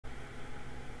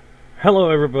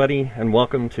Hello everybody, and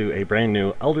welcome to a brand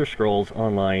new Elder Scrolls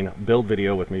Online build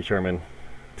video with me, Sherman.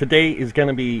 Today is going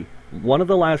to be one of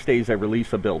the last days I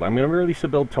release a build. I'm going to release a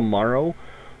build tomorrow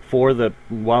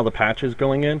while the patch is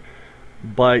going in,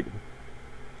 but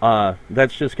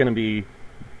that's just going to be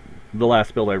the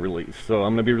last build I release. So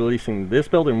I'm going to be releasing this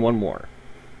build and one more.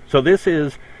 So this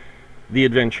is the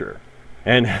Adventure,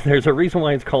 and there's a reason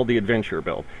why it's called the Adventure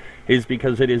build. Is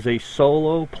because it is a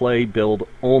solo play build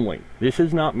only. This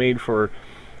is not made for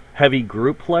heavy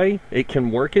group play. It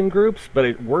can work in groups, but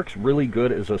it works really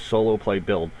good as a solo play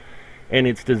build, and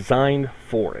it's designed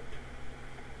for it.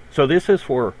 So this is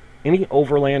for any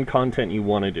overland content you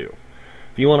want to do.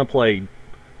 If you want to play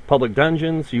public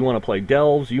dungeons, you want to play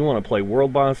delves, you want to play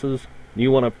world bosses,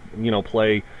 you want to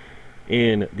play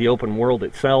in the open world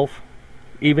itself,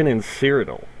 even in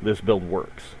Cyrodiil, this build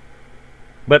works.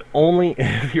 But only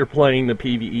if you're playing the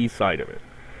PvE side of it.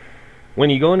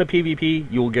 When you go into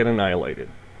PvP, you will get annihilated.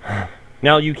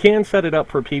 Now, you can set it up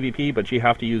for PvP, but you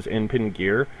have to use in-pin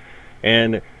gear.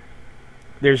 And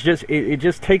there's it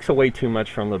just takes away too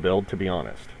much from the build, to be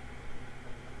honest.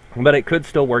 But it could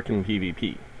still work in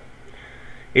PvP.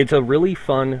 It's a really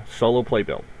fun solo play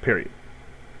build, period.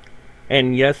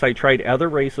 And yes, I tried other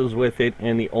races with it,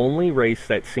 and the only race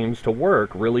that seems to work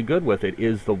really good with it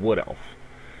is the Wood Elf.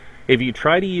 If you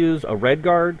try to use a Red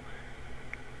Guard,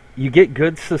 you get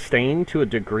good sustain to a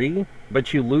degree,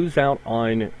 but you lose out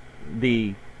on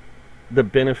the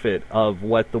benefit of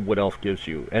what the Wood Elf gives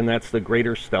you, and that's the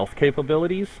greater stealth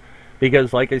capabilities,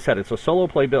 because like I said, it's a solo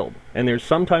play build, and there's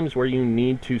sometimes where you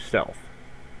need to stealth.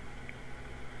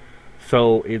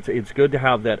 So it's good to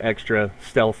have that extra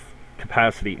stealth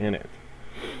capacity in it.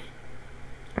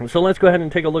 So let's go ahead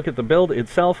and take a look at the build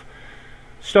itself.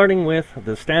 Starting with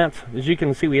the stats, as you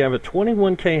can see, we have a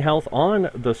 21k health on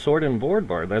the sword and board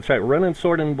bar. That's right, running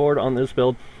sword and board on this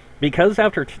build. Because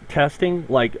after testing,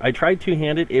 like, I tried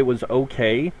two-handed, it was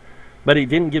okay, but it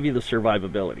didn't give you the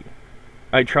survivability.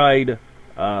 I tried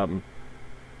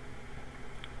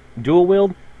dual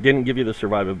wield, didn't give you the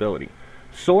survivability.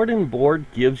 Sword and board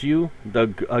gives you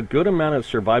a good amount of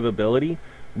survivability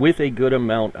with a good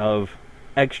amount of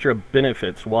extra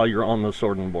benefits while you're on the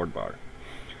sword and board bar.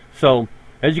 So,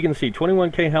 as you can see,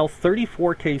 21k health,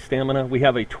 34k stamina. We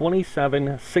have a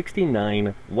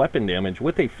 2769 weapon damage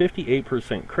with a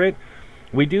 58% crit.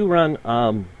 We do run,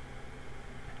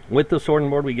 with the sword and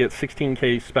board, we get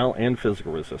 16k spell and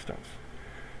physical resistance.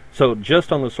 So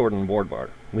just on the sword and board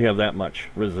bar, we have that much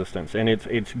resistance, and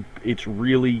it's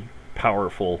really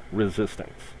powerful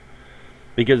resistance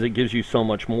because it gives you so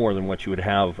much more than what you would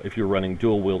have if you're running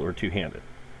dual wield or two-handed.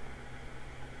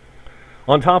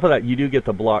 On top of that, you do get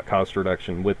the block cost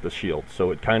reduction with the shield,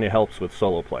 so it kind of helps with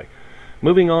solo play.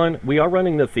 Moving on, we are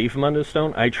running the Thief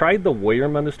Mundustone. I tried the Warrior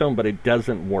Mundustone, but it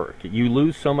doesn't work. You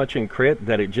lose so much in crit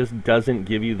that it just doesn't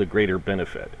give you the greater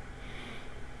benefit.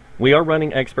 We are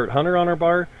running Expert Hunter on our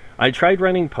bar. I tried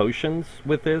running potions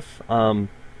with this.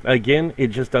 Again, it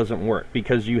just doesn't work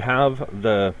because you have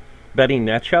the Betty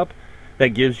Netchup that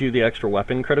gives you the extra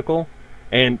weapon critical,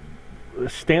 and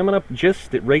stamina,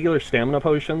 just regular stamina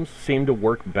potions seem to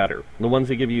work better. The ones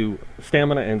that give you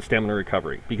stamina and stamina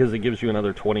recovery, because it gives you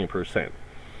another 20%.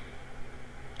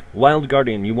 Wild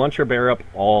Guardian, you want your bear up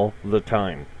all the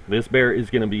time. This bear is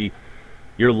going to be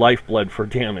your lifeblood for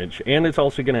damage, and it's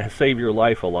also going to save your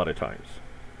life a lot of times.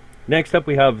 Next up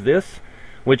we have this,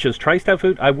 which is Tri-Stat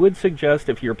Food. I would suggest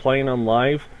if you're playing on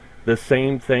live the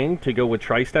same thing to go with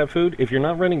Tri-Stat Food. If you're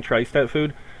not running Tri-Stat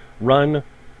Food, run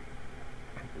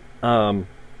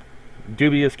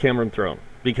Dubious Cameron Throne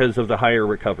because of the higher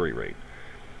recovery rate.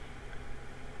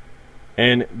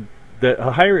 And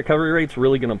the higher recovery rate's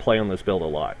really going to play on this build a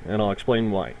lot, and I'll explain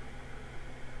why.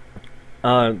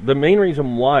 The main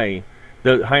reason why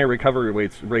the higher recovery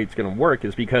rate's going to work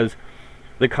is because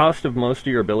the cost of most of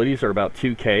your abilities are about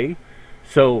 2k.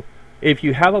 So if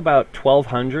you have about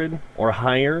 1200 or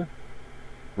higher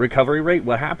recovery rate,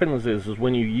 what happens is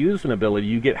when you use an ability,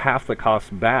 you get half the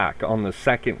cost back on the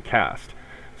second cast.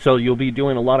 So you'll be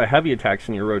doing a lot of heavy attacks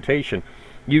in your rotation.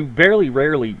 You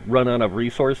rarely run out of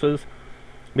resources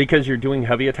because you're doing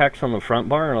heavy attacks on the front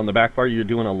bar, and on the back bar you're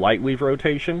doing a light weave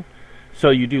rotation. So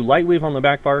you do light weave on the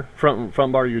back bar, front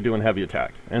bar you're doing heavy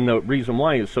attack. And the reason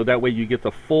why is so that way you get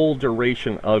the full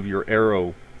duration of your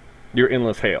arrow, your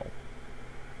endless hail.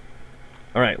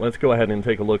 Alright, let's go ahead and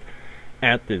take a look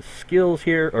at the skills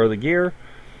here, or the gear.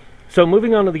 So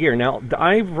moving on to the gear. Now,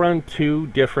 I've run two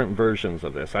different versions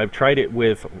of this. I've tried it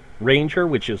with Ranger,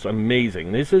 which is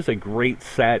amazing. This is a great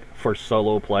set for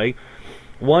solo play.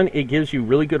 One, it gives you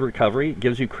really good recovery, it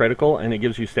gives you critical, and it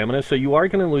gives you stamina, so you are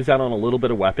going to lose out on a little bit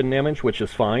of weapon damage, which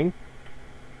is fine.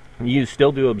 you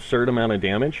still do absurd amount of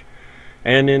damage.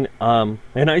 And then,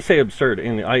 and I say absurd,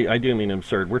 and I do mean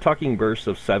absurd. We're talking bursts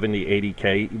of 70,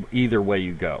 80k either way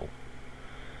you go.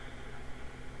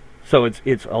 So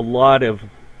it's a lot of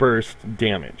burst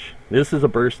damage. This is a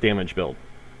burst damage build,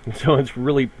 so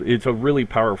it's a really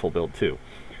powerful build too.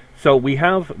 So we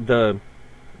have the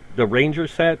Ranger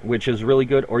set, which is really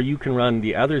good, or you can run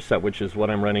the other set, which is what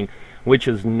I'm running, which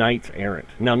is Knights Errant.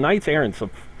 Now, Knights Errant's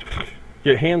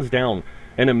hands down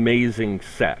an amazing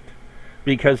set,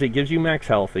 because it gives you max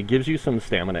health, it gives you some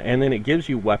stamina, and then it gives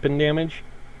you weapon damage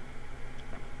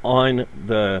on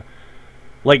the...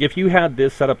 Like, if you had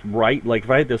this set up right, like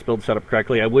if I had this build set up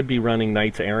correctly, I would be running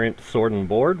Knights Errant sword and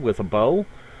board with a bow.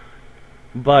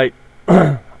 But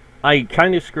I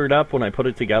kind of screwed up when I put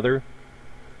it together.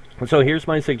 So here's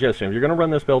my suggestion. If you're going to run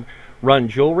this build, run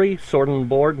jewelry, sword and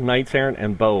board, Knights Errant,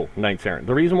 and bow, Knights Errant.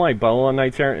 The reason why bow on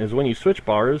Knights Errant is when you switch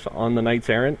bars on the Knights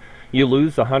Errant, you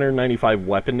lose 195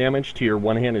 weapon damage to your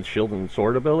one-handed shield and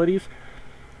sword abilities,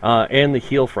 and the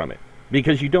heal from it.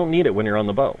 Because you don't need it when you're on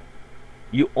the bow.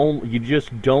 You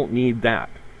just don't need that,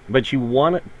 but you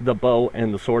want the bow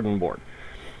and the sword and board.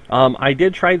 I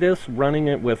did try this, running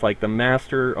it with like the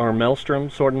Master or Maelstrom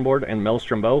sword and board and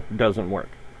Maelstrom bow. Doesn't work.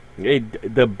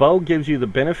 The bow gives you the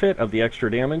benefit of the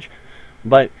extra damage,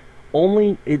 but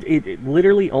it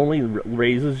literally only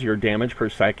raises your damage per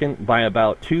second by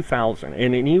about 2,000.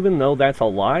 And even though that's a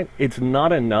lot, it's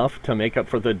not enough to make up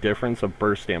for the difference of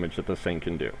burst damage that this thing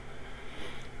can do.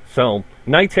 So,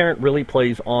 Knights Errant really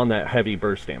plays on that heavy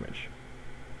burst damage.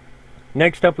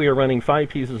 Next up, we are running 5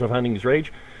 pieces of Hunting's Rage.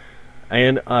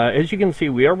 And as you can see,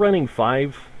 we are running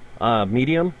 5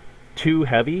 medium, 2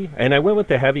 heavy. And I went with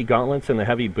the heavy gauntlets and the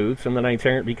heavy boots in the Knights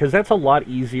Errant because that's a lot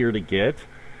easier to get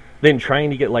than trying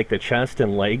to get like the chest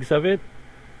and legs of it.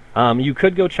 You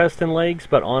could go chest and legs,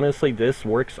 but honestly, this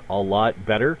works a lot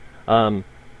better to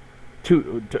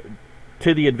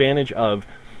the advantage of...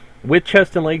 With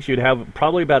chest and legs, you'd have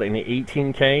probably about an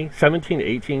 18k, 17 to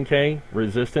 18k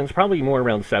resistance, probably more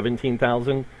around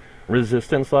 17,000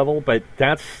 resistance level, but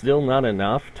that's still not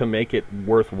enough to make it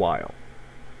worthwhile.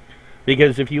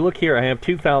 Because if you look here, I have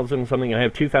 2,000 something, I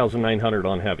have 2,900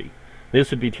 on heavy. This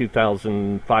would be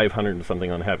 2,500 and something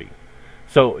on heavy.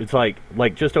 So it's like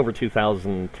just over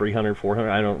 2,300, 400,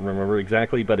 I don't remember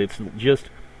exactly, but it's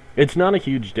not a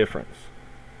huge difference.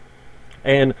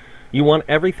 And you want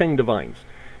everything divines.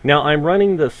 Now, I'm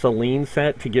running the Selene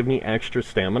set to give me extra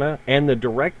stamina, and the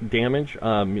direct damage,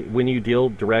 when you deal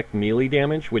direct melee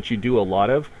damage, which you do a lot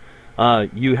of,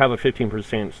 you have a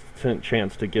 15%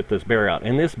 chance to get this bear out.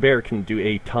 And this bear can do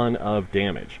a ton of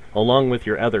damage, along with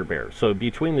your other bear. So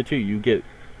between the two, you get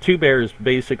 2 bears,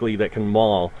 basically, that can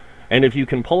maul. And if you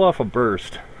can pull off a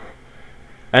burst,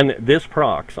 and this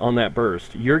procs on that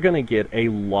burst, you're going to get a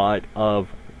lot of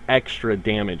extra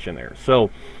damage in there. So...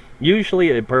 usually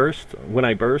it bursts, when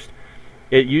I burst,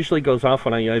 it usually goes off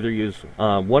when I either use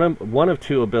one of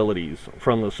 2 abilities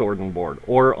from the sword and board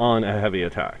or on a heavy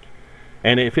attack.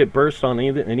 And if it bursts on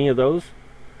any of those,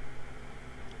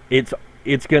 it's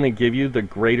going to give you the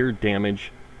greater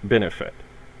damage benefit.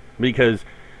 Because,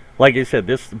 like I said,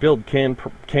 this build can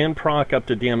proc up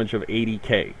to damage of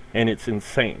 80k, and it's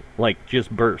insane. Like,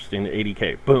 just burst into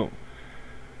 80k. Boom.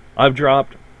 I've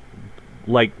dropped,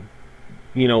 like...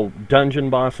 dungeon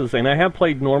bosses, and I have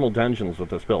played normal dungeons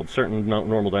with this build, certain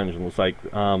normal dungeons, like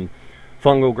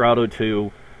Fungal Grotto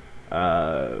 2,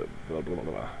 a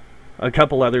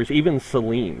couple others, even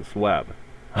Selene's Web,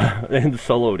 and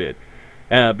soloed it,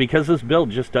 because this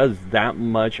build just does that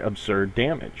much absurd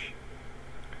damage.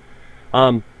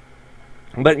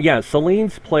 But yeah,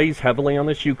 Selene's plays heavily on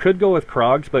this. You could go with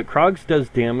Krog's, but Krog's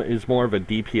is more of a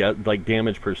DPS, like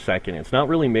damage per second. It's not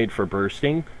really made for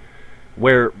bursting,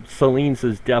 where Selene's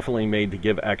is definitely made to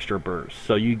give extra bursts.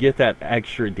 So you get that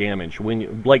extra damage when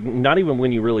you, like, not even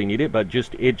when you really need it, but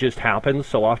it just happens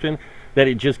so often that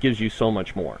it just gives you so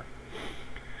much more.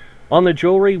 On the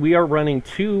jewelry, we are running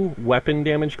 2 weapon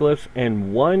damage glyphs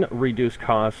and 1 reduced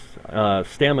cost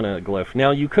stamina glyph.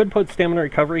 Now, you could put stamina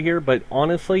recovery here, but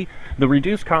honestly, the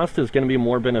reduced cost is going to be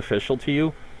more beneficial to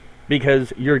you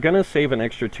because you're going to save an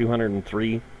extra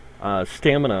 203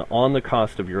 stamina on the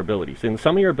cost of your abilities. And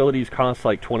some of your abilities cost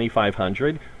like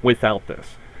 2,500 without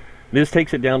this. This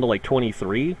takes it down to like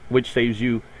 23, which saves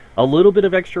you a little bit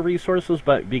of extra resources,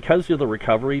 but because of the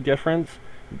recovery difference,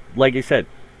 like I said,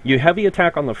 you heavy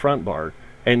attack on the front bar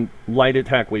and light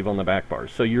attack weave on the back bar.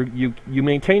 So you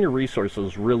maintain your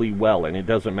resources really well, and it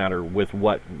doesn't matter with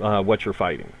what you're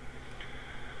fighting.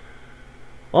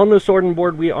 On the sword and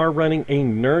board, we are running a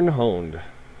Nirnhoned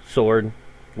sword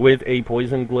with a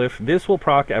poison glyph. This will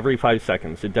proc every 5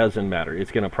 seconds. It doesn't matter.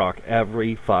 It's going to proc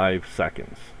every 5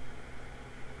 seconds.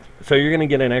 So you're going to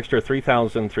get an extra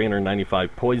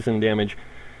 3,395 poison damage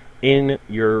in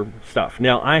your stuff.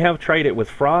 Now, I have tried it with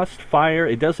frost, fire.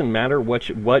 It doesn't matter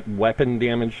what weapon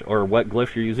damage or what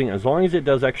glyph you're using. As long as it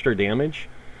does extra damage,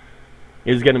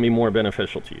 is going to be more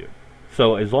beneficial to you.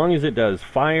 So as long as it does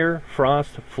fire,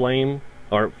 frost, flame,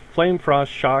 or flame,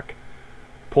 frost, shock,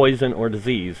 poison, or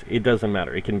disease, it doesn't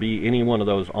matter. It can be any one of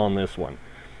those on this one.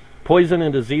 Poison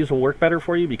and disease will work better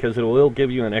for you because it will give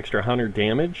you an extra 100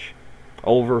 damage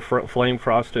over flame,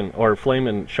 frost, or flame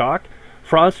and shock.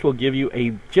 Frost will give you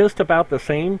a just about the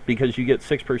same because you get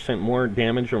 6% more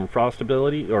damage from frost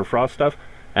ability or frost stuff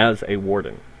as a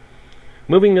warden.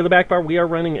 Moving to the back bar, we are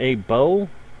running a bow.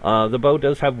 The bow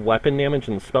does have weapon damage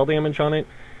and spell damage on it,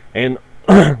 and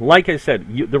like I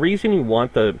said, the reason you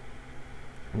want the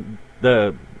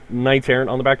Knights Errant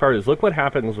on the back bar is look what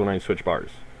happens when I switch bars.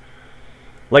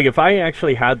 Like if I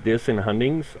actually had this in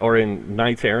Huntings or in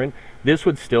Knights Errant, this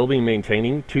would still be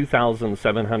maintaining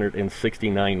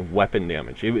 2,769 weapon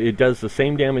damage. It does the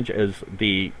same damage as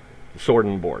the sword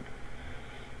and board,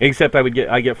 except I get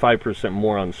 5%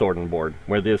 more on sword and board,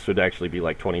 where this would actually be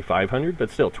like 2,500. But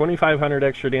still, 2,500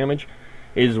 extra damage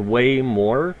is way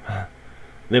more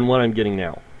than what I'm getting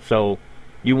now. So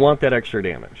you want that extra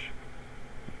damage.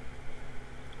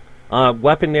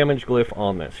 Weapon damage glyph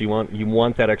on this. You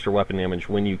want that extra weapon damage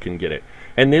when you can get it.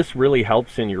 And this really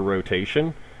helps in your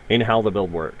rotation in how the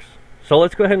build works. So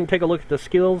let's go ahead and take a look at the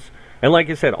skills. And like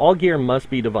I said, all gear must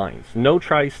be divines. No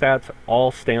tri-stats,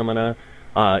 all stamina.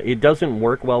 It doesn't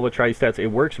work well with tri-stats. It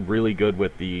works really good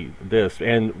with this.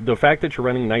 And the fact that you're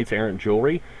running Knights Errant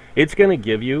jewelry, it's going to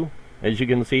give you, as you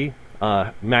can see,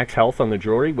 max health on the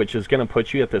jewelry, which is going to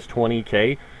put you at this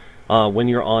 20k. When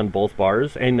you're on both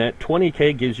bars, and that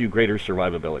 20k gives you greater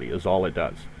survivability is all it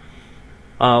does.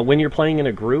 When you're playing in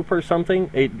a group or something,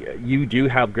 you do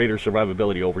have greater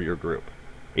survivability over your group.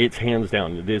 It's hands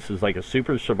down. This is like a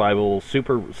super survivable,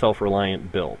 super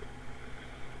self-reliant build.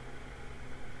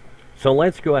 So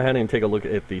let's go ahead and take a look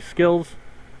at these skills.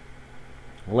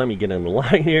 Let me get in the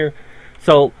line here.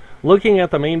 So looking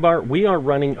at the main bar, we are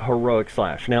running Heroic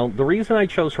Slash. Now, the reason I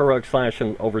chose Heroic Slash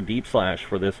over Deep Slash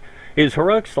for this is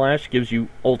Heroic Slash gives you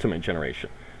ultimate generation.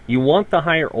 You want the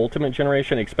higher ultimate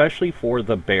generation, especially for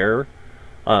the bear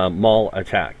maul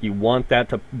attack. You want that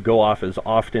to go off as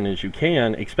often as you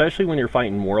can, especially when you're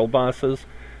fighting world bosses,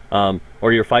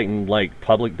 or you're fighting like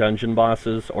public dungeon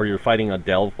bosses, or you're fighting a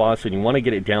delve boss, and you want to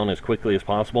get it down as quickly as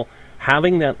possible.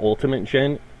 Having that ultimate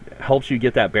gen helps you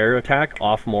get that bear attack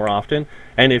off more often,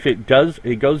 and if it goes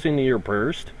into your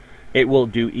burst, it will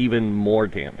do even more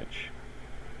damage.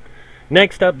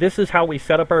 Next up, this is how we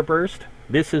set up our burst.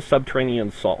 This is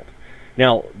Subterranean Salt.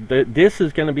 Now, this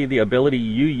is going to be the ability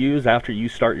you use after you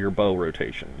start your bow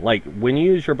rotation. Like, when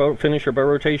you use your bow, finish your bow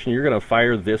rotation, you're going to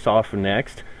fire this off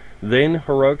next, then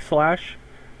Heroic Slash,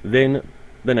 then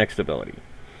the next ability.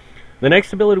 The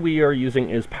next ability we are using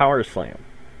is Power Slam.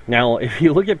 Now, if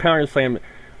you look at Power Slam,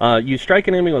 you strike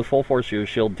an enemy with full force of your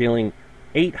shield, dealing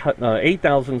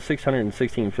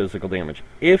 8,616 physical damage.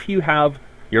 If you have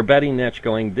your betting niche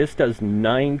going, this does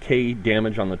 9k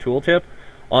damage on the tooltip.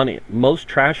 On most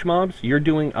trash mobs, you're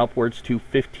doing upwards to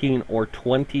 15 or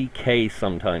 20k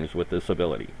sometimes with this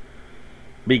ability,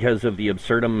 because of the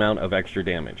absurd amount of extra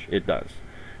damage it does.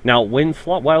 Now,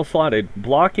 while slotted,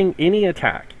 blocking any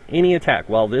attack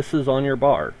while this is on your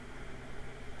bar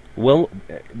will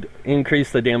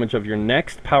increase the damage of your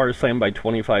next Power Slam by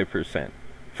 25%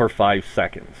 for 5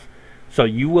 seconds. So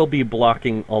you will be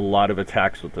blocking a lot of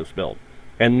attacks with this build.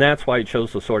 And that's why I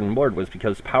chose the sword and board, was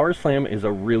because Power Slam is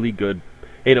a really good,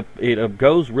 it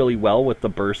goes really well with the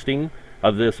bursting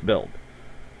of this build.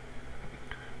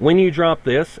 When you drop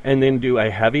this and then do a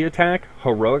heavy attack,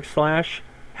 Heroic Slash,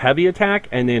 heavy attack,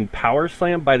 and then Power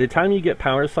Slam, by the time you get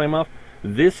Power Slam off,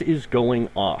 this is going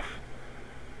off.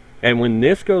 And when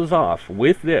this goes off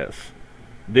with this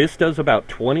does about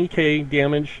 20k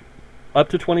damage, up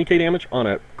to 20k damage on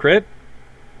a crit.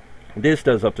 This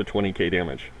does up to 20k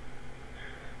damage.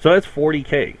 So that's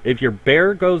 40k. If your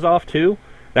bear goes off too,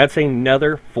 that's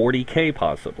another 40k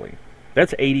possibly.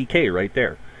 That's 80k right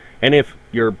there. And if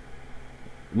your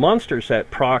monster set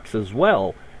procs as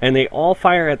well, and they all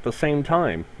fire at the same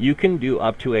time, you can do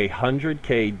up to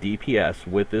 100k DPS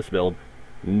with this build,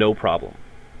 no problem.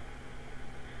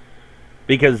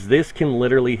 Because this can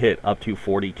literally hit up to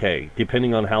 40k,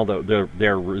 depending on how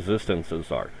their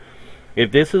resistances are.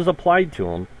 If this is applied to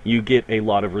them, you get a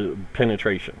lot of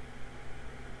penetration.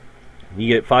 You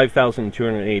get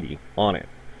 5,280 on it.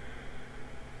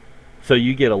 So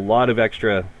you get a lot of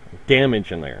extra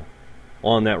damage in there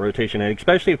on that rotation. And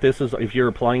especially if you're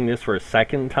applying this for a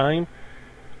second time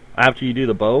after you do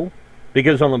the bow,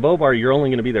 Because on the bow bar, you're only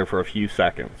going to be there for a few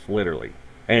seconds, literally.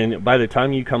 And by the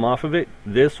time you come off of it,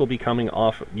 this will be coming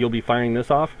off. You'll be firing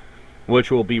this off,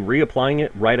 which will be reapplying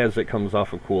it right as it comes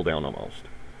off of cooldown almost.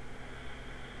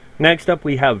 Next up,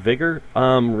 we have Vigor.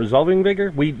 Resolving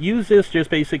Vigor. We use this just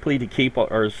basically to keep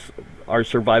our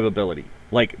survivability.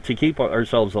 Like, to keep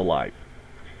ourselves alive.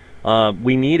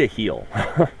 We need a heal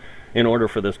in order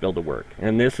for this build to work.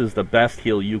 And this is the best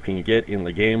heal you can get in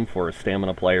the game for a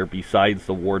stamina player besides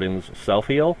the Warden's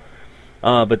self-heal.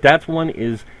 But that's one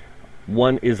is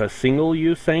a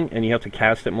single-use thing, and you have to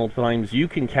cast it multiple times. You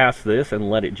can cast this and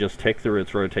let it just tick through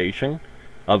its rotation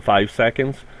of 5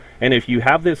 seconds. And if you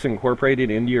have this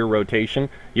incorporated into your rotation,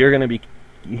 you're going to be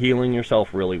healing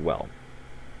yourself really well.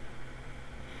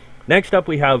 Next up,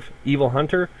 we have Evil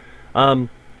Hunter.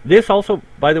 This also,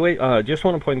 by the way, just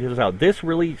want to point this out. This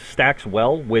really stacks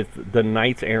well with the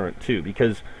Knights Errant too,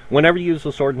 because whenever you use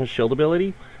the Sword and Shield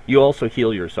ability, you also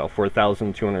heal yourself for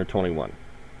 1,221.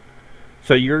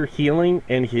 So you're healing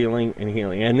and healing and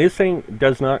healing. And this thing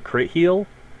does not crit heal.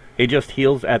 It just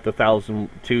heals at the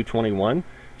 1,221.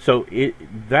 So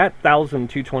that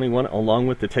 1,221, along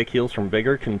with the tick heals from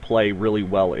Vigor, can play really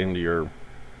well into your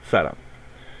setup.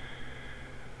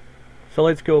 So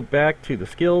let's go back to the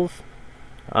skills.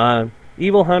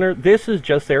 Evil Hunter, this is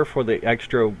just there for the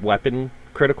extra weapon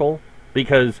critical,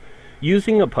 because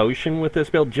using a potion with this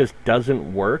build just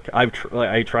doesn't work.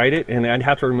 I tried it, and I'd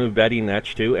have to remove Betty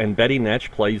Netch too, and Betty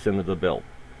Netch plays into the build.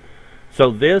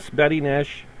 So this Betty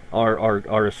Netch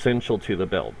are essential to the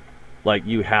build. Like,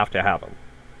 you have to have them.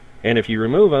 And if you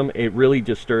remove them, it really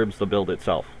disturbs the build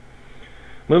itself.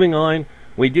 Moving on,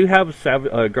 we do have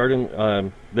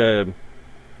the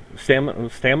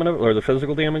stamina or the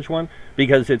physical damage one,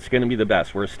 because it's going to be the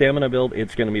best. We're a stamina build,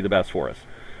 it's going to be the best for us.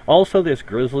 Also, this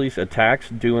Grizzly's attacks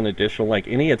do an additional, like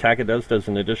any attack it does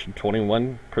an additional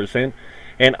 21%.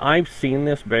 And I've seen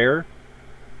this bear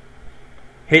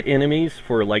hit enemies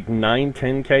for like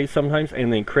 9-10k sometimes,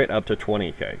 and then crit up to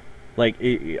 20k. Like,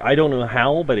 I don't know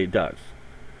how, but it does.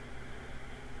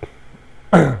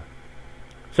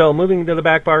 So moving to the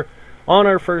back bar, on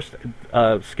our first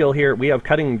skill here, we have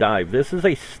Cutting Dive. This is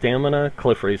a stamina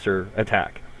cliff racer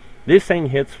attack. This thing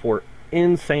hits for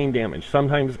insane damage,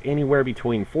 sometimes anywhere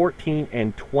between 14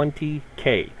 and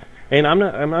 20k. And I'm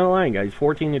not lying, guys,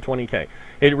 14 to 20k.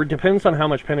 It depends on how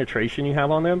much penetration you have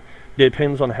on them.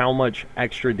 Depends on how much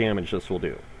extra damage this will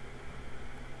do.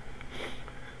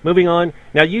 Moving on,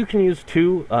 now you can use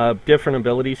two different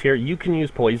abilities here. You can use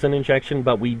Poison Injection,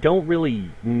 but we don't really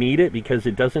need it because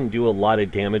it doesn't do a lot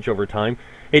of damage over time.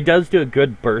 It does do a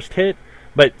good burst hit,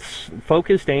 but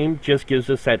Focused Aim just gives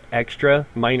us that extra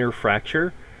minor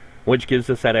fracture, which gives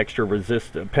us that extra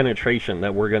penetration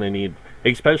that we're going to need,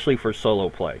 especially for solo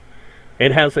play.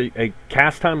 It has a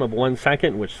cast time of 1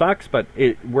 second, which sucks, but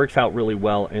it works out really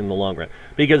well in the long run.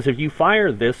 Because if you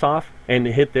fire this off and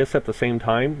hit this at the same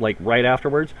time, like right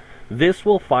afterwards, this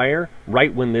will fire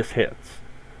right when this hits.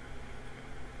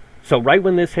 So right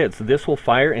when this hits, this will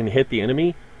fire and hit the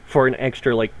enemy for an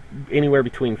extra, like, anywhere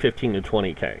between 15 to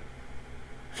 20k.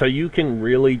 So you can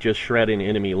really just shred an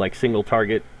enemy, like single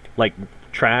target, like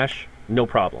trash, no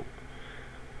problem.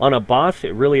 On a boss,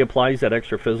 it really applies that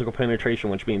extra physical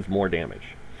penetration, which means more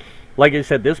damage. Like I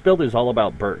said, this build is all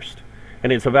about burst,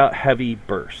 and it's about heavy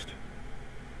burst.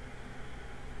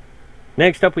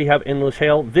 Next up, we have Endless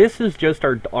Hail. This is just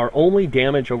our only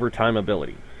damage over time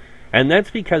ability, and that's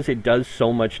because it does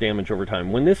so much damage over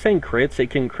time. When this thing crits,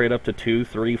 it can crit up to 2,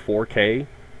 3, 4k,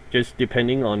 just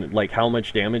depending on like how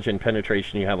much damage and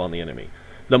penetration you have on the enemy.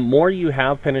 The more you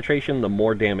have penetration, the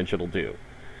more damage it'll do.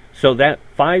 So that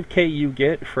 5k you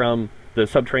get from the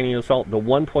Subterranean Assault, the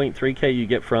 1.3k you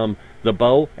get from the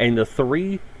bow, and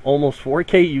the almost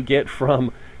 4k you get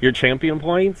from your champion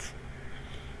points,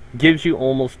 gives you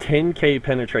almost 10k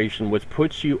penetration, which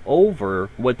puts you over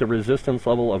what the resistance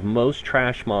level of most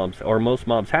trash mobs, or most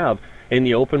mobs, have in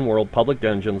the open world, public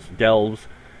dungeons, delves,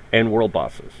 and world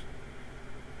bosses.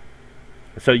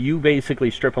 So you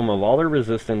basically strip them of all their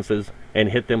resistances and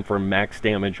hit them for max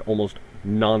damage almost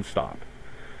non-stop.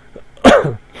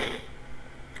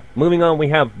 Moving on, we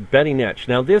have Betty Netch.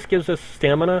 Now this gives us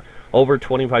stamina over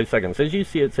 25 seconds. As you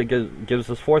see, it gives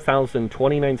us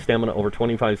 4,029 stamina over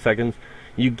 25 seconds.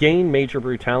 You gain Major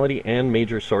Brutality and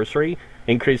Major Sorcery,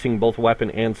 increasing both weapon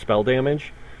and spell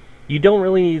damage. You don't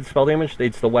really need spell damage,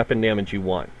 it's the weapon damage you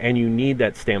want, and you need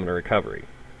that stamina recovery.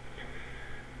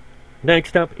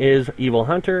 Next up is Evil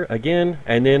Hunter again,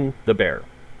 and then the Bear.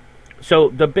 So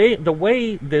the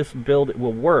way this build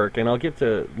will work, and I'll get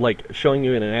to like showing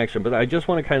you it in action, but I just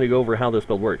want to kind of go over how this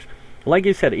build works. Like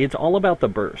I said, it's all about the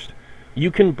burst. You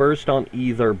can burst on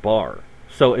either bar.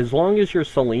 So as long as your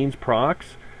Celine's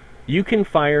procs, you can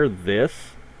fire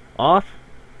this off,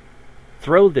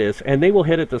 throw this, and they will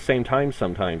hit at the same time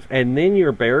sometimes. And then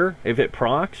your bearer, if it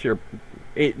procs,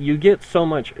 you get so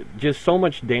much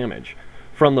damage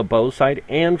from the bow side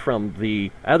and from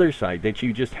the other side that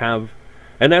you just have.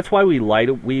 And that's why we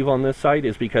light weave on this side,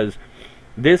 is because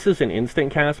this is an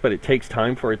instant cast, but it takes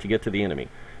time for it to get to the enemy.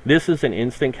 This is an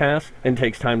instant cast and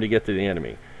takes time to get to the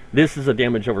enemy. This is a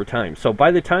damage over time. So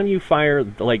by the time you fire,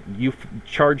 like you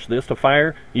charge this to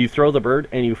fire, you throw the bird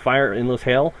and you fire endless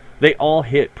hail, they all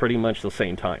hit pretty much the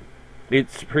same time.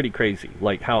 It's pretty crazy,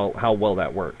 like how well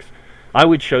that works. I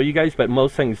would show you guys, but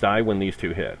most things die when these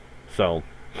two hit. So,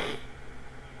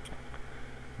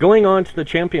 going on to the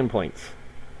champion points.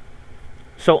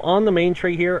 So on the main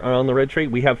tree here, or on the red tree,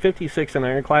 we have 56 in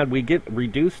Ironclad. We get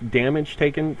reduced damage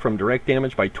taken from direct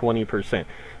damage by 20%.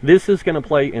 This is going to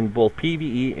play in both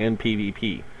PvE and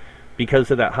PvP because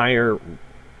of that higher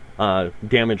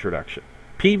damage reduction.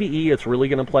 PvE, it's really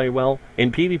going to play well.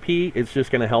 In PvP, it's just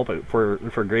going to help it for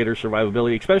greater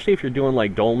survivability, especially if you're doing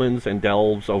like dolmens and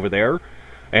delves over there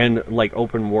and like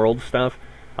open world stuff.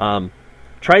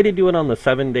 Try to do it on the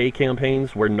 7-day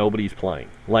campaigns where nobody's playing.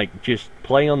 Like, just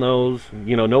play on those.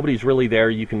 You know, nobody's really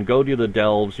there. You can go do the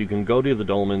delves. You can go do the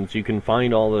dolmens. You can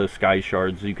find all the sky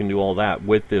shards. You can do all that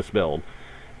with this build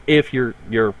if your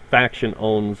faction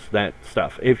owns that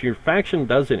stuff. If your faction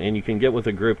doesn't and you can get with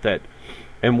a group that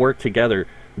and work together,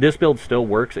 this build still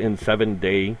works in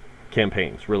 7-day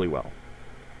campaigns really well.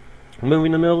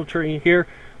 Moving to military here,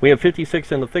 we have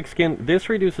 56 in the thick skin. This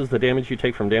reduces the damage you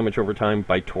take from damage over time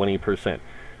by 20%.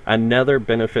 Another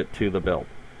benefit to the build,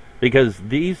 because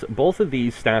both of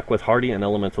these stack with hardy and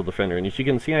elemental defender, and as you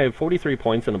can see, I have 43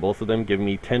 points into both of them, giving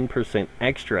me 10%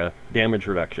 extra damage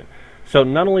reduction. So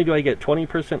not only do I get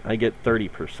 20%, I get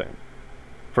 30%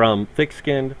 from thick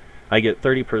skinned. I get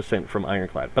 30% from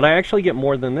Ironclad, but I actually get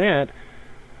more than that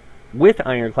with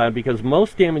Ironclad, because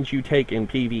most damage you take in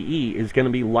PvE is going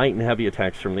to be light and heavy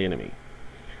attacks from the enemy.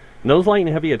 And those light and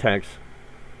heavy attacks,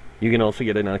 you can also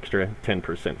get an extra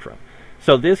 10% from.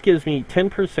 So this gives me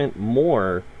 10%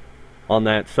 more on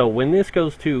that. So when this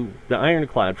goes to the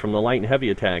Ironclad from the light and heavy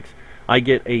attacks, I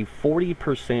get a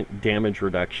 40% damage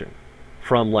reduction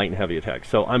from light and heavy attacks.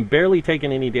 So I'm barely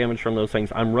taking any damage from those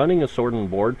things. I'm running a sword and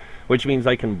board, which means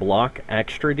I can block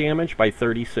extra damage by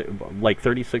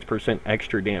 36%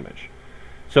 extra damage.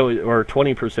 So, or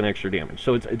 20% extra damage.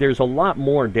 So there's a lot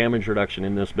more damage reduction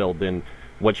in this build than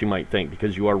what you might think,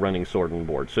 because you are running sword and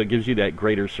board. So it gives you that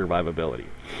greater survivability.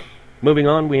 Moving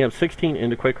on, we have 16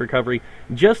 into quick recovery,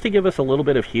 just to give us a little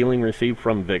bit of healing received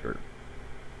from vigor.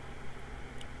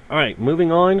 Alright,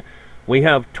 moving on, we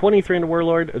have 23 into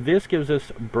warlord. This gives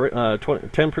us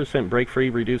 10% break free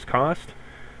reduced cost.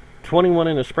 21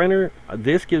 into sprinter.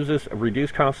 This gives us a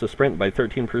reduced cost of sprint by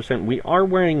 13%. We are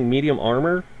wearing medium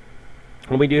armor,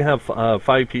 and we do have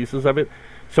 5 pieces of it.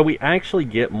 So we actually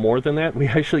get more than that. We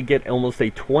actually get almost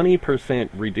a 20%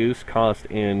 reduced cost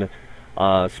in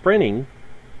sprinting,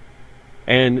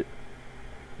 and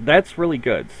that's really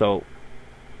good. So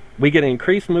we get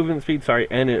increased movement speed,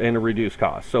 and a reduced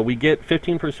cost. So we get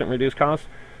 15% reduced cost,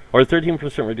 or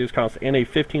 13% reduced cost, and a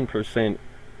 15%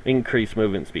 increased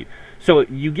movement speed. So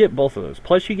you get both of those.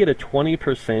 Plus you get a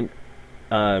 20%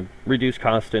 reduced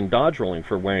cost in dodge rolling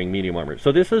for wearing medium armor.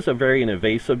 So this is a very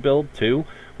evasive build too,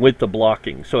 with the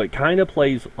blocking. So it kind of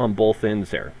plays on both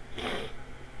ends there.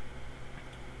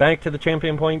 Back to the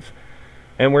champion points,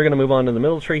 and we're going to move on to the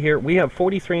military here. We have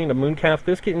 43 into Mooncalf.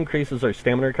 This increases our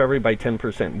stamina recovery by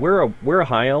 10%. We're a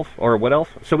high elf, or a wood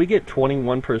elf, so we get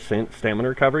 21% stamina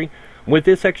recovery. With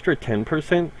this extra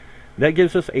 10%, that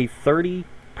gives us a 30%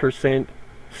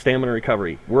 stamina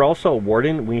recovery. We're also a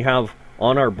warden. We have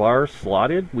on our bar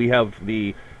slotted, we have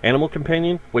the animal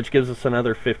companion, which gives us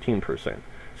another 15%.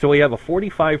 So we have a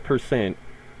 45%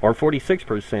 or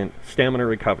 46% stamina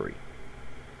recovery.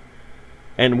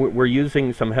 And we're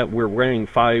using we're wearing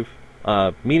 5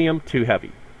 medium, 2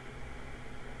 heavy.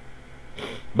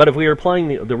 But if we were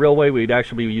playing the real way, we'd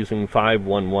actually be using 5,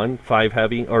 1, 1, 5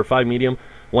 heavy, or 5 medium,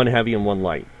 1 heavy, and 1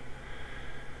 light.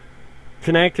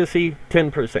 Tenacity,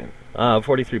 10%.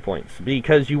 43 points,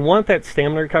 because you want that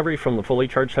stamina recovery from the fully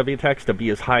charged heavy attacks to be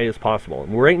as high as possible.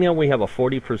 And right now we have a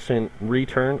 40%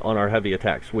 return on our heavy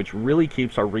attacks, which really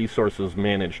keeps our resources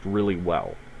managed really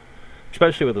well,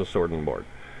 especially with the sword and board.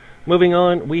 Moving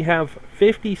on, we have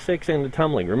 56 into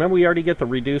tumbling. Remember, we already get the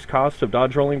reduced cost of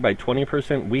dodge rolling by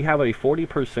 20%. We have a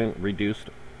 40% reduced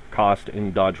cost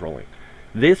in dodge rolling.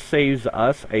 This saves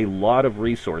us a lot of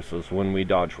resources when we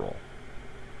dodge roll.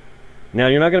 Now,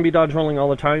 you're not going to be dodge rolling all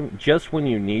the time, just when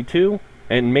you need to,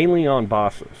 and mainly on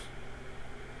bosses.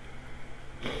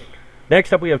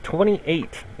 Next up, we have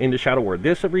 28 into Shadow Ward.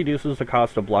 This reduces the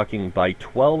cost of blocking by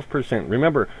 12%.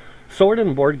 Remember, Sword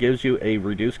and Board gives you a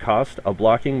reduced cost of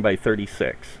blocking by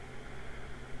 36.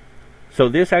 So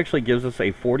this actually gives us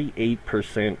a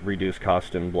 48% reduced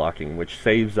cost in blocking, which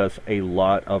saves us a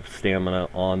lot of stamina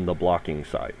on the blocking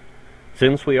side.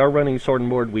 Since we are running Sword and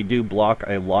Board, we do block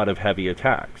a lot of heavy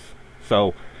attacks.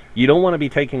 So you don't want to be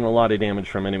taking a lot of damage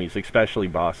from enemies, especially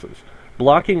bosses.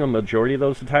 Blocking a majority of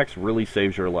those attacks really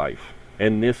saves your life,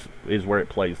 and this is where it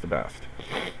plays the best.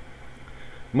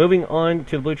 Moving on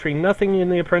to the blue tree, nothing in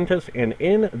the Apprentice, and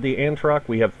in the Antarok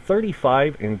we have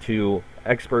 35 into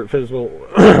Expert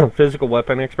Physical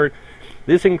Weapon Expert.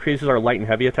 This increases our light and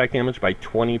heavy attack damage by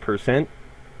 20%.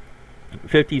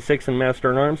 56 in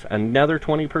Master in Arms, another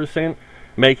 20%,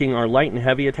 making our light and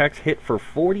heavy attacks hit for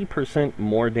 40%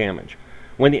 more damage.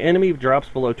 When the enemy drops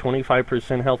below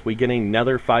 25% health, we get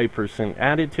another 5%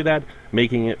 added to that,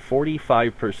 making it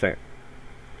 45%.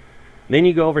 Then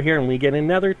you go over here and we get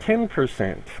another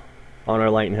 10% on our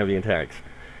light and heavy attacks.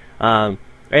 And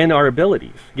our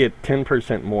abilities get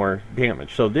 10% more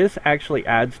damage. So this actually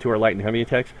adds to our light and heavy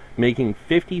attacks, making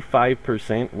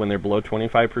 55% when they're below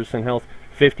 25% health,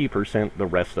 50% the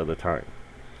rest of the time.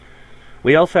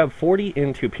 We also have 40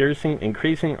 into Piercing,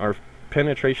 increasing our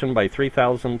penetration by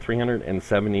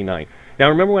 3,379. Now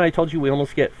remember when I told you we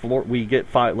almost get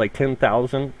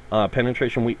 10,000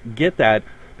 penetration? We get that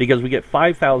because we get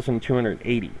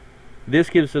 5,280. This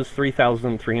gives us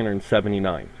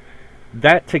 3,379.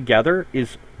 That together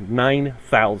is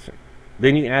 9,000.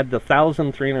 Then you add the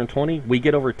 1,320, we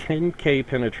get over 10k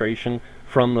penetration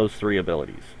from those three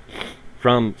abilities.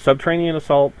 From Subterranean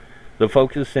Assault, the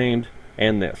Focus Aimed,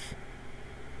 and this.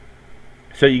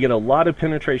 So you get a lot of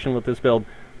penetration with this build,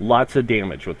 lots of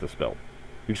damage with this build,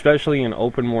 especially in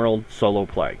open world solo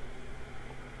play.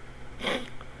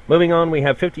 Moving on, we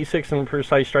have 56 in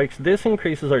Precise Strikes. This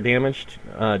increases our damage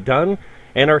done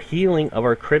and our healing of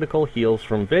our critical heals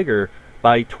from Vigor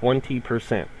by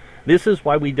 20%. This is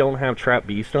why we don't have Trap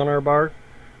Beast on our bar.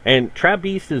 And Trap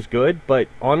Beast is good, but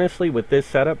honestly with this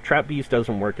setup, Trap Beast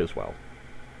doesn't work as well,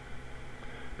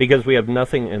 because we have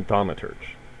nothing in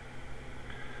Thaumaturge.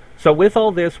 So with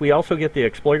all this, we also get the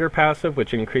Exploiter passive,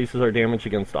 which increases our damage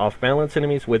against off-balance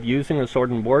enemies. With using a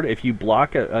Sword and Board, if you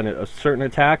block a certain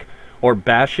attack or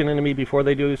bash an enemy before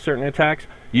they do certain attacks,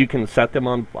 you can set them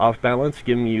on off-balance,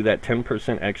 giving you that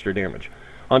 10% extra damage.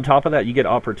 On top of that, you get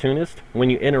Opportunist. When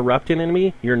you interrupt an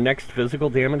enemy, your next physical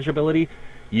damage ability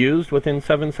used within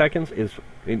 7 seconds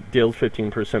it deals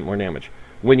 15% more damage.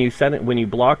 When you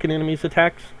block an enemy's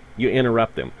attacks, you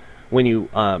interrupt them. When you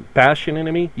bash an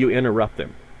enemy, you interrupt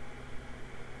them.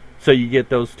 So you get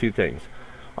those two things.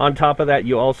 On top of that,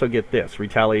 you also get this,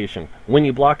 Retaliation. When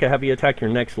you block a heavy attack, your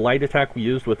next light attack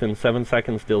used within 7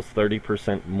 seconds deals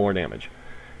 30% more damage.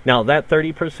 Now that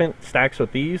 30% stacks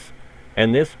with these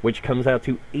and this, which comes out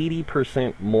to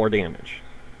 80% more damage.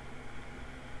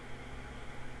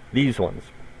 These ones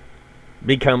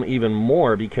become even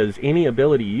more because any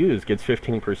ability you use gets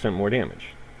 15% more damage.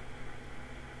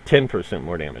 10%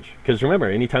 more damage. Because remember,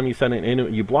 anytime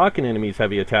you block an enemy's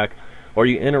heavy attack, or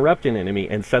you interrupt an enemy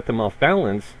and set them off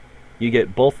balance, you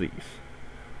get both these,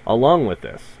 along with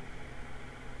this.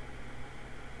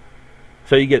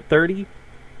 So you get 30,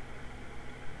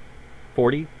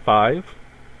 45,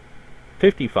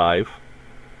 55,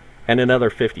 and another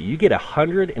 50. You get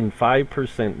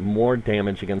 105% more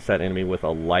damage against that enemy with a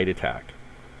light attack.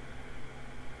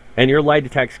 And your light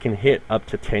attacks can hit up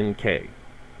to 10k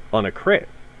on a crit.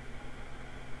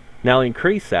 Now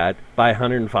increase that by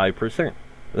 105%.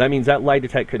 That means that light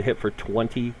attack could hit for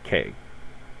 20k.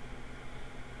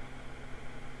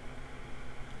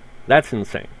 That's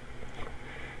insane.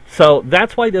 So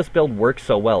that's why this build works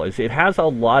so well, is it has a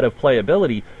lot of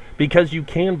playability because you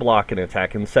can block an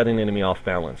attack and set an enemy off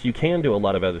balance. You can do a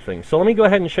lot of other things. So let me go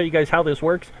ahead and show you guys how this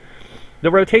works.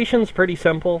 The rotation's pretty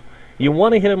simple. You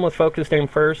want to hit him with focused aim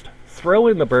first, throw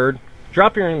in the bird,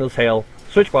 drop your endless hail,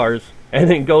 switch bars, and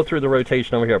then go through the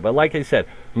rotation over here. But like I said,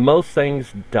 most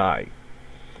things die.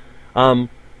 So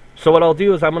what I'll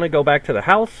do is I'm going to go back to the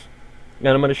house, and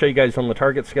I'm going to show you guys on the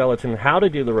target skeleton how to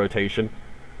do the rotation.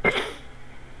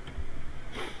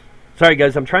 Sorry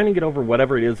guys, I'm trying to get over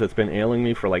whatever it is that's been ailing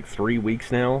me for like 3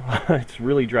 weeks now. It's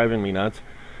really driving me nuts.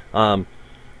 But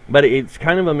it's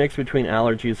kind of a mix between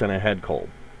allergies and a head cold.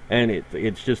 And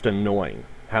it's just annoying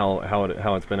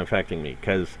how it's been affecting me,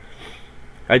 because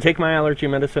I take my allergy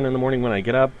medicine in the morning when I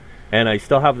get up, and I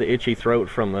still have the itchy throat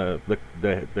from the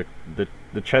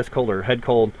chest cold or head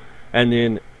cold, and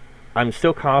then I'm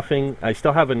still coughing. I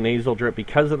still have a nasal drip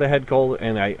because of the head cold,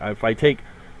 and if I take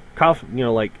cough,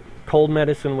 like cold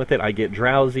medicine with it. I get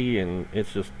drowsy, and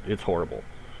it's horrible.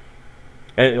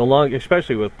 And along,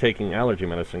 especially with taking allergy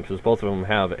medicine, because most of them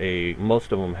have a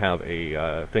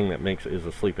thing that is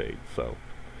a sleep aid. So,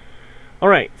 all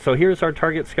right. So here's our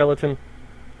target skeleton,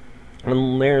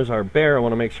 and there's our bear. I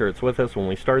want to make sure it's with us when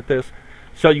we start this.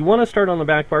 So you want to start on the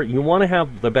back part. You want to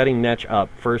have the bedding niche up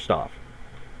first off.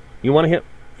 You want to hit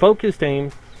focused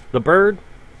aim, the bird,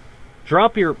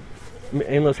 drop your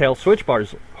endless hail, switch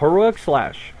bars, heroic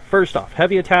slash. First off,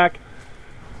 heavy attack.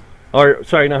 Or,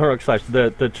 sorry, not heroic slash,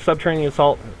 the subterranean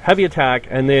assault, heavy attack,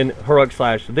 and then heroic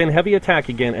slash, then heavy attack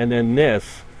again, and then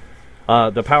this,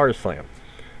 the power slam.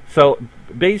 So,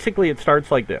 basically it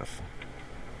starts like this.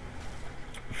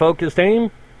 Focused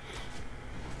aim,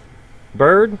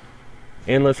 bird,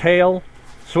 endless hail,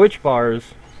 switch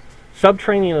bars,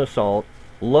 subterranean assault,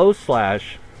 low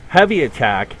slash, heavy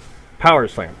attack, power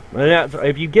slam. And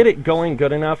if you get it going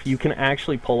good enough, you can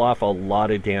actually pull off a lot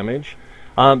of damage.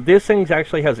 This thing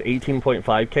actually has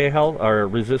 18.5k health or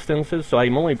resistances, so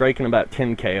I'm only breaking about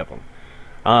 10k of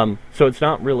them. So it's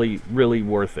not really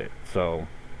worth it. So,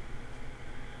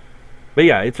 but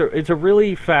yeah, it's a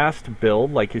really fast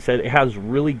build. Like I said, it has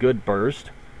really good burst,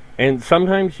 and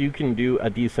sometimes you can do a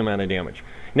decent amount of damage.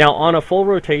 Now, on a full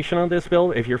rotation on this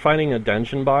build, if you're fighting a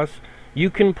dungeon boss, you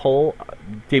can pull,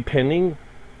 depending,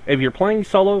 if you're playing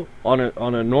solo on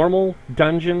a normal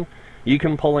dungeon, you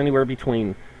can pull anywhere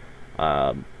between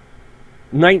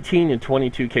 19 and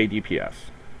 22k DPS.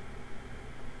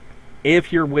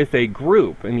 If you're with a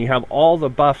group and you have all the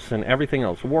buffs and everything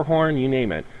else, Warhorn, you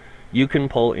name it, you can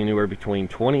pull anywhere between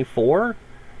 24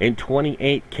 and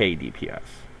 28k DPS.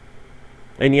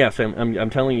 And yes, I'm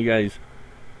telling you guys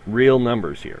real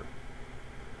numbers here.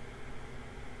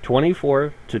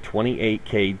 24 to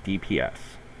 28k DPS.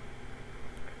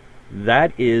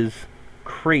 That is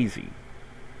crazy.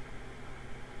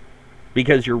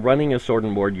 Because you're running a sword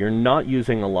and board, you're not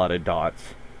using a lot of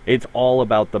dots. It's all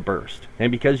about the burst.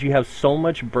 And because you have so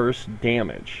much burst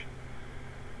damage,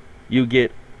 you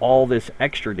get all this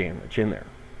extra damage in there.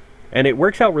 And it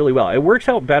works out really well. It works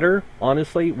out better,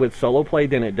 honestly, with solo play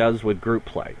than it does with group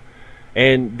play.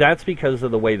 And that's because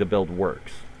of the way the build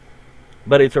works.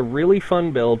 But it's a really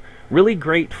fun build, really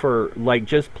great for like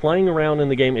just playing around in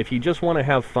the game. If you just want to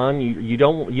have fun,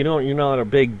 you're not a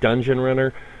big dungeon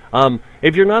runner.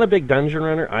 If you're not a big dungeon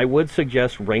runner, I would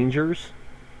suggest Rangers,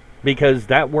 because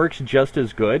that works just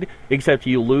as good, except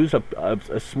you lose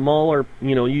a smaller,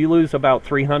 you lose about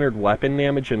 300 weapon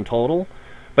damage in total,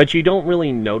 but you don't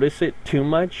really notice it too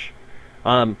much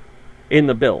in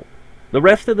the build. The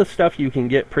rest of the stuff you can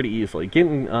get pretty easily.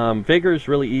 Getting Vigor is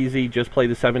really easy. Just play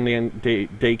the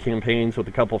 7-day campaigns with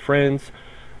a couple friends,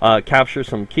 capture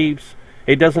some keeps.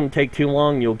 It doesn't take too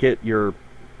long. You'll get your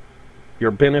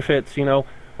benefits,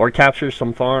 or capture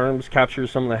some farms, capture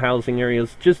some of the housing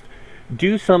areas. Just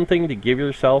do something to give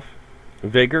yourself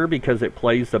Vigor, because it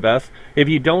plays the best. If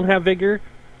you don't have Vigor,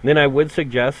 then I would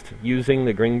suggest using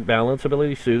the Green Balance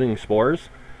ability, Soothing Spores,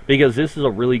 because this is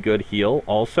a really good heal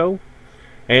also.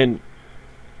 And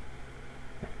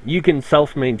you can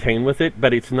self-maintain with it,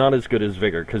 but it's not as good as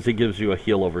Vigor, because it gives you a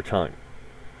heal over time.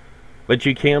 But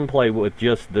you can play with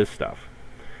just this stuff.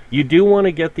 You do want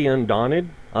to get the Undaunted,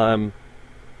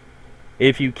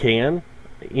 if you can.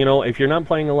 If you're not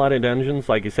playing a lot of dungeons,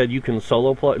 like I said, you can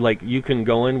solo play. Like, you can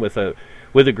go in with a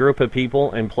group of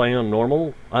people and play on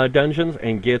normal dungeons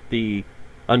and get the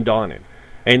Undaunted.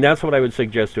 And that's what I would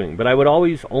suggest doing. But I would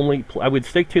always I would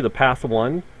stick to the Path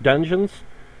 1 dungeons,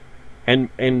 and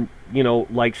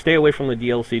like, stay away from the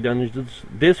DLC dungeons.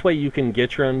 This way you can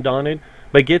get your Undaunted,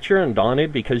 but get your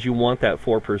Undaunted because you want that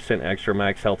 4% extra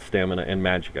max health, stamina, and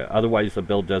magicka. Otherwise the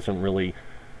build doesn't really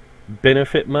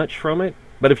benefit much from it.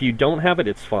 But if you don't have it,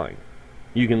 it's fine.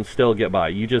 You can still get by.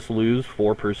 You just lose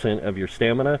 4% of your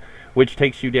stamina, which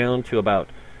takes you down to about,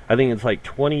 I think it's like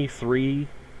 23k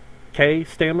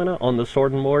stamina on the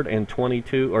sword and board, and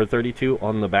 22 or 32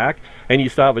 on the back, and you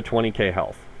still have a 20k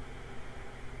health.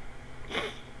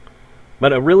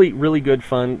 But a really, really good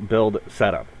fun build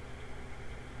setup.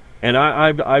 And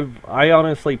I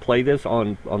honestly play this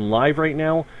on live right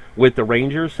now with the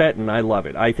Ranger set, and I love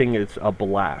it. I think it's a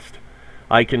blast.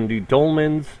 I can do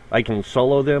dolmens, I can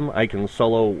solo them, I can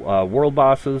solo world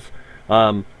bosses,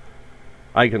 I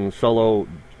can solo,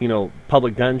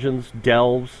 public dungeons,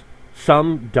 delves,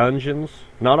 some dungeons,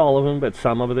 not all of them, but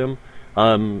some of them.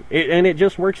 And it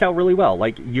just works out really well.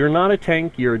 Like, you're not a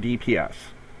tank, you're a DPS.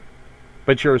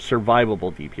 But you're a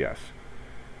survivable DPS.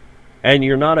 And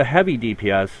you're not a heavy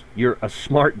DPS, you're a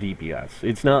smart DPS.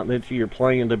 It's not that you're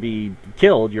playing to be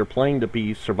killed, you're playing to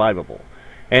be survivable.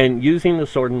 And using the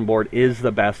sword and board is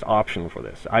the best option for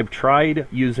this. I've tried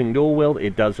using dual wield,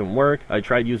 it doesn't work. I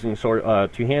tried using sword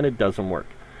two-handed, doesn't work.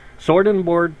 Sword and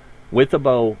board with a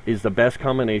bow is the best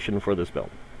combination for this build.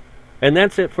 And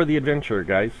that's it for the adventure,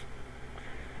 guys.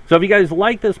 So if you guys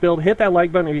like this build, hit that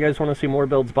like button. If you guys want to see more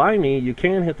builds by me, you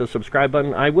can hit the subscribe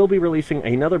button. I will be releasing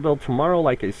another build tomorrow,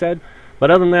 like I said.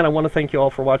 But other than that, I want to thank you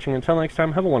all for watching. Until next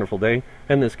time, have a wonderful day.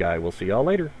 And this guy will see y'all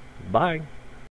later. Bye.